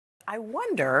I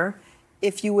wonder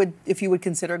if you would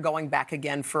consider going back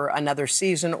again for another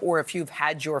season, or if you've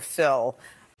had your fill.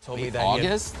 Told me that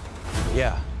August?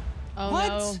 Yeah. Oh, What?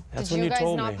 no. That's Did when you guys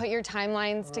told not me. put your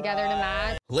timelines together to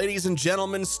match? Ladies and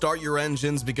gentlemen, start your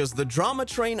engines because the drama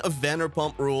train of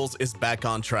Vanderpump Rules is back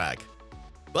on track.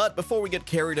 But before we get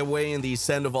carried away in the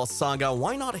Sandoval saga,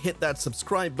 why not hit that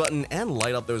subscribe button and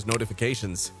light up those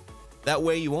notifications? That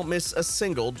way you won't miss a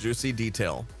single juicy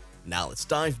detail. Now let's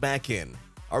dive back in.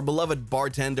 Our beloved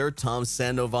bartender Tom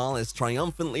Sandoval has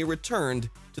triumphantly returned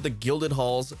to the gilded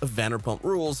halls of Vanderpump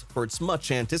Rules for its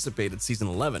much-anticipated Season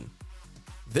 11.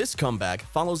 This comeback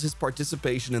follows his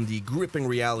participation in the gripping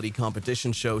reality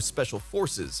competition show Special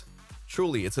Forces.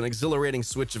 Truly, it's an exhilarating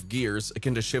switch of gears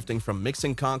akin to shifting from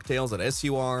mixing cocktails at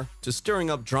SUR to stirring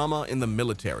up drama in the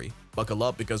military. Buckle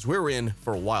up because we're in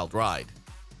for a wild ride.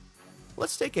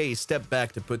 Let's take a step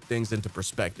back to put things into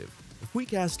perspective. If we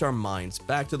cast our minds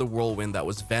back to the whirlwind that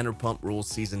was Vanderpump Rules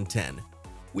Season 10,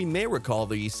 we may recall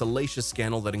the salacious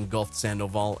scandal that engulfed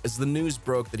Sandoval as the news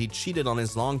broke that he cheated on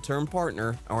his long-term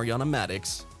partner, Ariana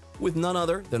Madix, with none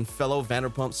other than fellow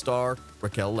Vanderpump star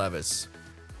Raquel Leviss.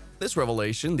 This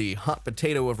revelation, the hot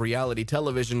potato of reality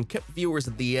television, kept viewers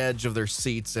at the edge of their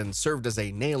seats and served as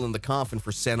a nail in the coffin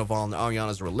for Sandoval and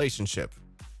Ariana's relationship.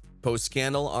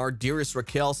 Post-scandal, our dearest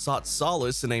Raquel sought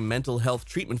solace in a mental health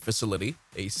treatment facility,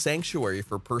 a sanctuary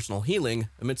for personal healing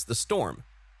amidst the storm.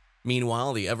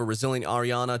 Meanwhile, the ever-resilient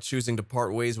Ariana, choosing to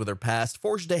part ways with her past,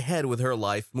 forged ahead with her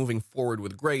life, moving forward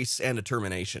with grace and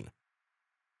determination.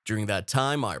 During that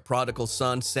time, our prodigal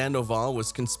son Sandoval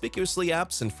was conspicuously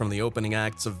absent from the opening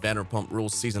acts of Vanderpump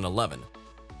Rules Season 11.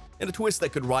 In a twist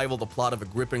that could rival the plot of a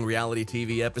gripping reality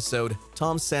TV episode,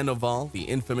 Tom Sandoval, the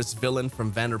infamous villain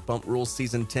from Vanderpump Rules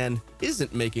Season 10,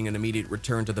 isn't making an immediate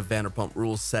return to the Vanderpump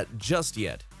Rules set just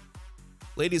yet.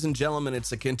 Ladies and gentlemen,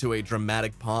 it's akin to a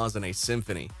dramatic pause in a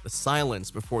symphony, the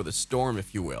silence before the storm,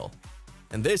 if you will.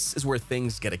 And this is where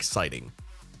things get exciting.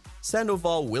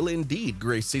 Sandoval will indeed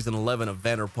grace Season 11 of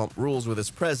Vanderpump Rules with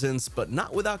his presence, but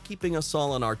not without keeping us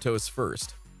all on our toes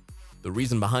first. The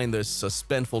reason behind this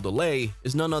suspenseful delay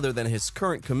is none other than his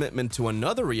current commitment to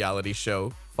another reality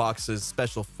show, Fox's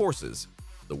Special Forces,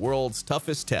 the world's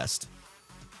toughest test.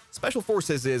 Special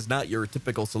Forces is not your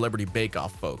typical celebrity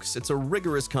bake-off, folks. It's a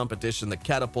rigorous competition that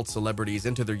catapults celebrities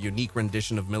into their unique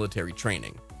rendition of military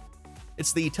training.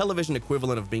 It's the television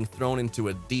equivalent of being thrown into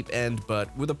a deep end,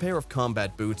 but with a pair of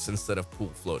combat boots instead of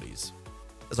pool floaties.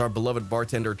 As our beloved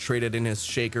bartender traded in his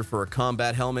shaker for a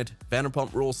combat helmet,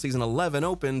 Vanderpump Rules Season 11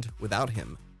 opened without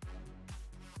him.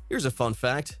 Here's a fun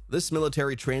fact. This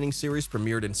military training series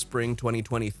premiered in spring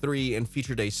 2023 and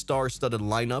featured a star-studded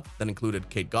lineup that included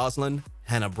Kate Gosselin,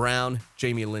 Hannah Brown,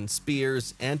 Jamie Lynn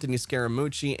Spears, Anthony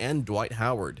Scaramucci, and Dwight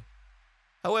Howard.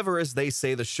 However, as they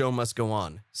say, the show must go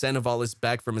on. Sandoval is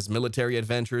back from his military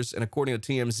adventures, and according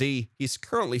to TMZ, he's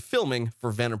currently filming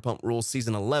for Vanderpump Rules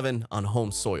Season 11 on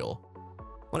home soil.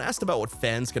 When asked about what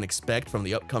fans can expect from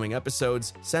the upcoming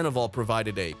episodes, Sandoval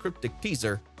provided a cryptic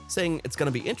teaser, saying it's gonna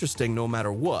be interesting no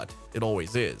matter what, it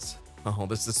always is. Oh,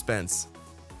 the suspense.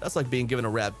 That's like being given a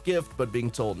wrapped gift, but being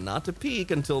told not to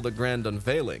peek until the grand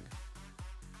unveiling.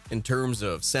 In terms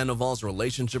of Sandoval's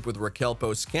relationship with Raquel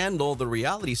post-scandal, the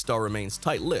reality star remains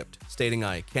tight-lipped, stating,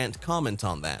 "I can't comment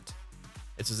on that."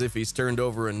 It's as if he's turned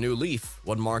over a new leaf,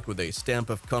 one marked with a stamp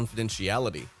of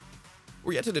confidentiality.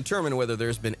 We're yet to determine whether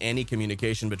there's been any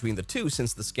communication between the two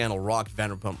since the scandal rocked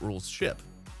Vanderpump Rules' ship.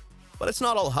 But it's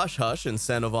not all hush-hush in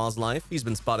Sandoval's life. He's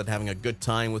been spotted having a good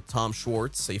time with Tom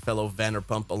Schwartz, a fellow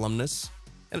Vanderpump alumnus,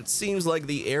 and it seems like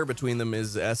the air between them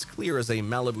is as clear as a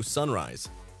Malibu sunrise.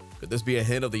 Could this be a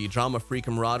hint of the drama-free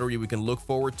camaraderie we can look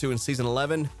forward to in Season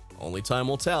 11? Only time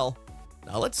will tell.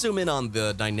 Now let's zoom in on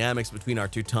the dynamics between our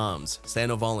two Toms,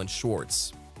 Sandoval and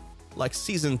Schwartz. Like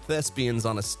seasoned thespians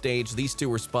on a stage, these two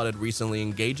were spotted recently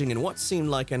engaging in what seemed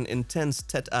like an intense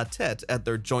tete-a-tete at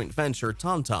their joint venture,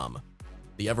 Tom Tom.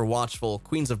 The ever-watchful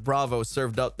Queens of Bravo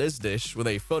served up this dish with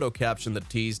a photo caption that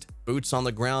teased, "Boots on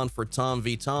the ground for Tom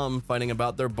v. Tom fighting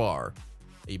about their bar."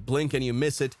 A blink and you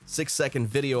miss it, 6-second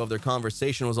video of their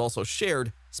conversation was also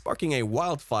shared, sparking a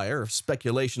wildfire of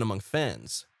speculation among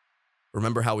fans.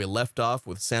 Remember how we left off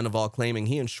with Sandoval claiming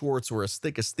he and Schwartz were as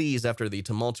thick as thieves after the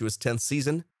tumultuous 10th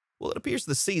season? Well, it appears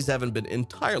the seas haven't been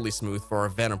entirely smooth for our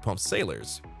Vanderpump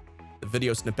sailors. The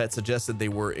video snippet suggested they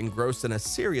were engrossed in a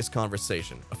serious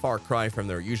conversation, a far cry from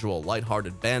their usual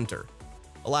lighthearted banter.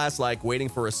 Alas, like waiting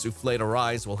for a souffle to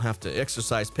rise, we'll have to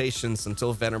exercise patience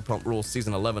until Vanderpump Rules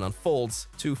Season 11 unfolds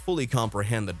to fully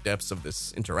comprehend the depths of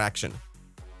this interaction.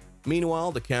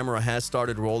 Meanwhile, the camera has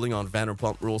started rolling on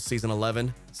Vanderpump Rules Season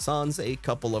 11, sans a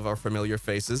couple of our familiar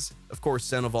faces. Of course,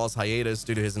 Sandoval's hiatus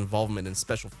due to his involvement in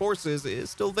Special Forces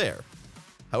is still there.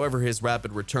 However, his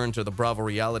rapid return to the Bravo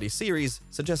reality series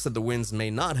suggests that the winds may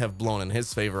not have blown in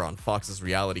his favor on Fox's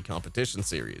reality competition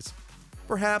series.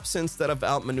 Perhaps instead of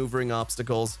outmaneuvering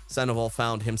obstacles, Sandoval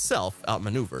found himself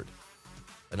outmaneuvered.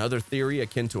 Another theory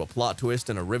akin to a plot twist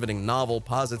in a riveting novel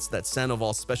posits that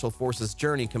Sandoval's Special Forces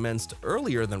journey commenced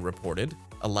earlier than reported,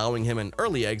 allowing him an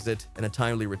early exit and a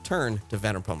timely return to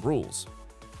Vanderpump Rules.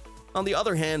 On the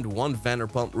other hand, one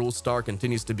Vanderpump Rules star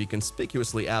continues to be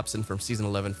conspicuously absent from Season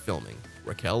 11 filming,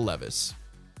 Raquel Leviss.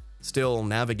 Still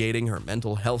navigating her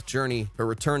mental health journey, her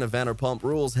return to Vanderpump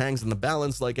Rules hangs in the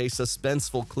balance like a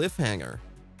suspenseful cliffhanger.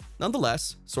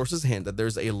 Nonetheless, sources hint that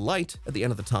there's a light at the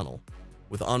end of the tunnel,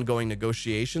 with ongoing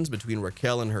negotiations between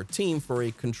Raquel and her team for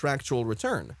a contractual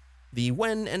return. The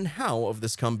when and how of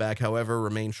this comeback, however,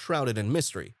 remain shrouded in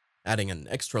mystery, adding an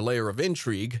extra layer of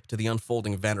intrigue to the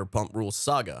unfolding Vanderpump Rules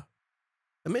saga.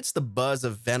 Amidst the buzz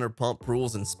of Vanderpump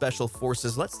Rules and Special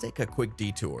Forces, let's take a quick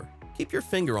detour. Keep your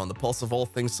finger on the pulse of all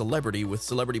things celebrity with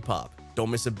Celebrity Pop. Don't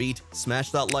miss a beat,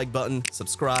 smash that like button,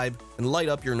 subscribe, and light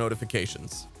up your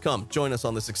notifications. Come, join us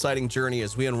on this exciting journey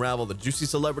as we unravel the juicy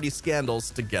celebrity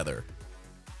scandals together.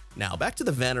 Now, back to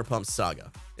the Vanderpump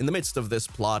saga. In the midst of this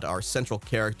plot, our central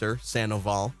character,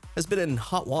 Sandoval, has been in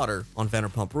hot water on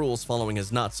Vanderpump Rules following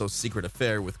his not-so-secret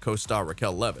affair with co-star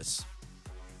Raquel Leviss.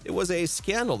 It was a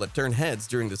scandal that turned heads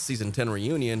during the Season 10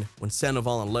 reunion when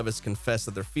Sandoval and Leviss confessed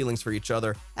that their feelings for each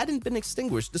other hadn't been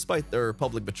extinguished despite their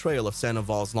public betrayal of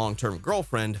Sandoval's long-term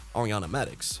girlfriend, Ariana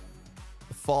Madix.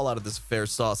 The fallout of this affair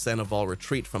saw Sandoval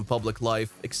retreat from public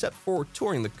life except for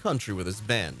touring the country with his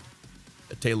band.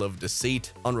 A tale of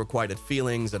deceit, unrequited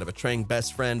feelings, and a betraying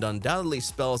best friend undoubtedly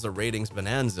spells a ratings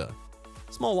bonanza.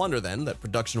 Small wonder then that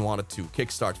production wanted to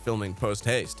kickstart filming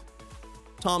post-haste.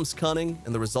 Tom's cunning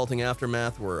and the resulting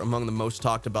aftermath were among the most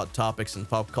talked about topics in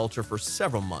pop culture for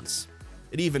several months.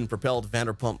 It even propelled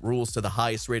Vanderpump Rules to the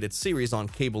highest rated series on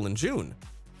cable in June.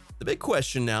 The big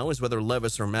question now is whether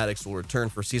Leviss or Madix will return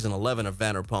for Season 11 of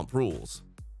Vanderpump Rules.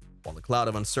 While the cloud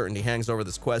of uncertainty hangs over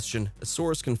this question, a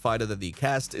source confided that the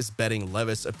cast is betting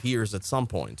Leviss appears at some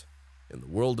point. In the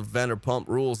world of Vanderpump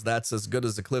Rules, that's as good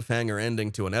as a cliffhanger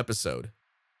ending to an episode.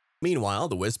 Meanwhile,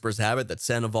 the whispers have it that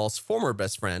Sandoval's former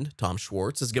best friend, Tom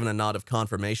Schwartz, has given a nod of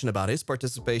confirmation about his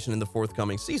participation in the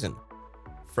forthcoming season.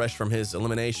 Fresh from his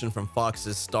elimination from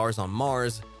Fox's Stars on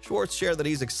Mars, Schwartz shared that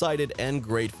he's excited and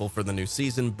grateful for the new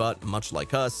season, but much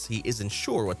like us, he isn't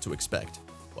sure what to expect.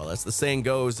 Well, as the saying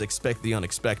goes, expect the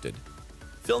unexpected.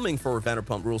 Filming for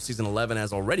Vanderpump Rules Season 11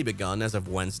 has already begun as of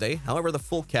Wednesday, however the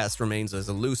full cast remains as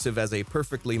elusive as a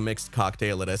perfectly mixed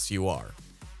cocktail at SUR.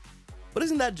 But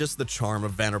isn't that just the charm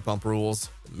of Vanderpump Rules?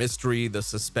 The mystery, the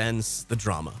suspense, the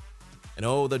drama. And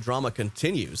oh, the drama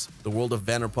continues. The world of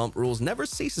Vanderpump Rules never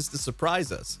ceases to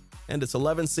surprise us, and its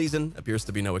 11th season appears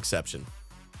to be no exception.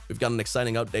 We've got an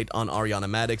exciting update on Ariana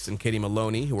Madix and Katie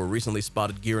Maloney, who were recently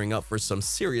spotted gearing up for some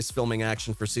serious filming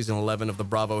action for Season 11 of the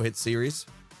Bravo hit series.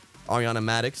 Ariana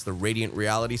Madix, the radiant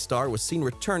reality star, was seen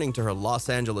returning to her Los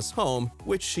Angeles home,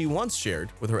 which she once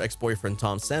shared with her ex-boyfriend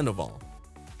Tom Sandoval.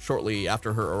 Shortly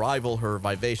after her arrival, her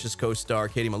vivacious co-star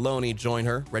Katie Maloney joined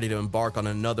her, ready to embark on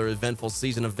another eventful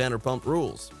season of Vanderpump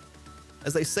Rules.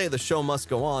 As they say, the show must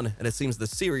go on, and it seems the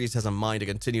series has a mind to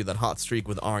continue that hot streak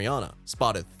with Ariana,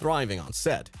 spotted thriving on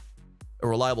set.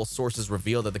 Reliable sources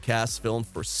reveal that the cast filmed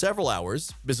for several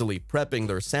hours, busily prepping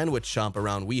their sandwich shop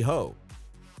around WeHo.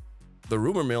 The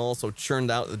rumor mill also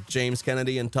churned out that James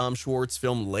Kennedy and Tom Schwartz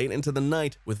filmed late into the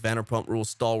night with Vanderpump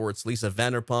Rules stalwarts Lisa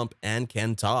Vanderpump and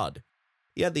Ken Todd.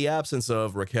 Yet the absence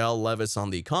of Raquel Leviss on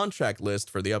the contract list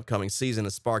for the upcoming season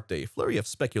has sparked a flurry of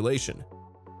speculation.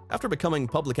 After becoming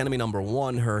public enemy number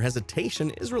 1, her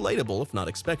hesitation is relatable if not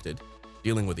expected.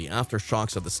 Dealing with the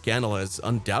aftershocks of the scandal has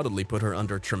undoubtedly put her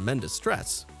under tremendous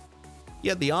stress.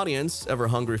 Yet the audience, ever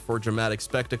hungry for dramatic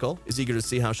spectacle, is eager to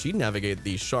see how she'd navigate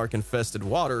these shark-infested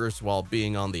waters while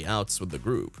being on the outs with the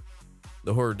group.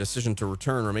 Though her decision to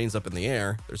return remains up in the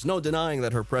air, there's no denying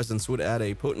that her presence would add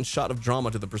a potent shot of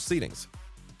drama to the proceedings.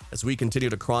 As we continue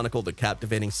to chronicle the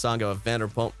captivating saga of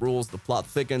Vanderpump Rules, the plot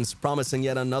thickens, promising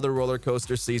yet another roller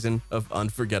coaster season of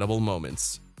unforgettable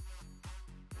moments.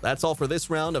 That's all for this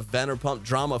round of Vanderpump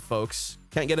drama, folks.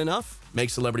 Can't get enough? Make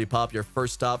Celebrity Pop your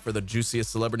first stop for the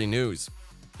juiciest celebrity news.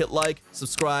 Hit like,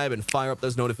 subscribe, and fire up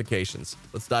those notifications.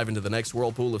 Let's dive into the next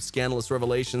whirlpool of scandalous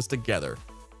revelations together.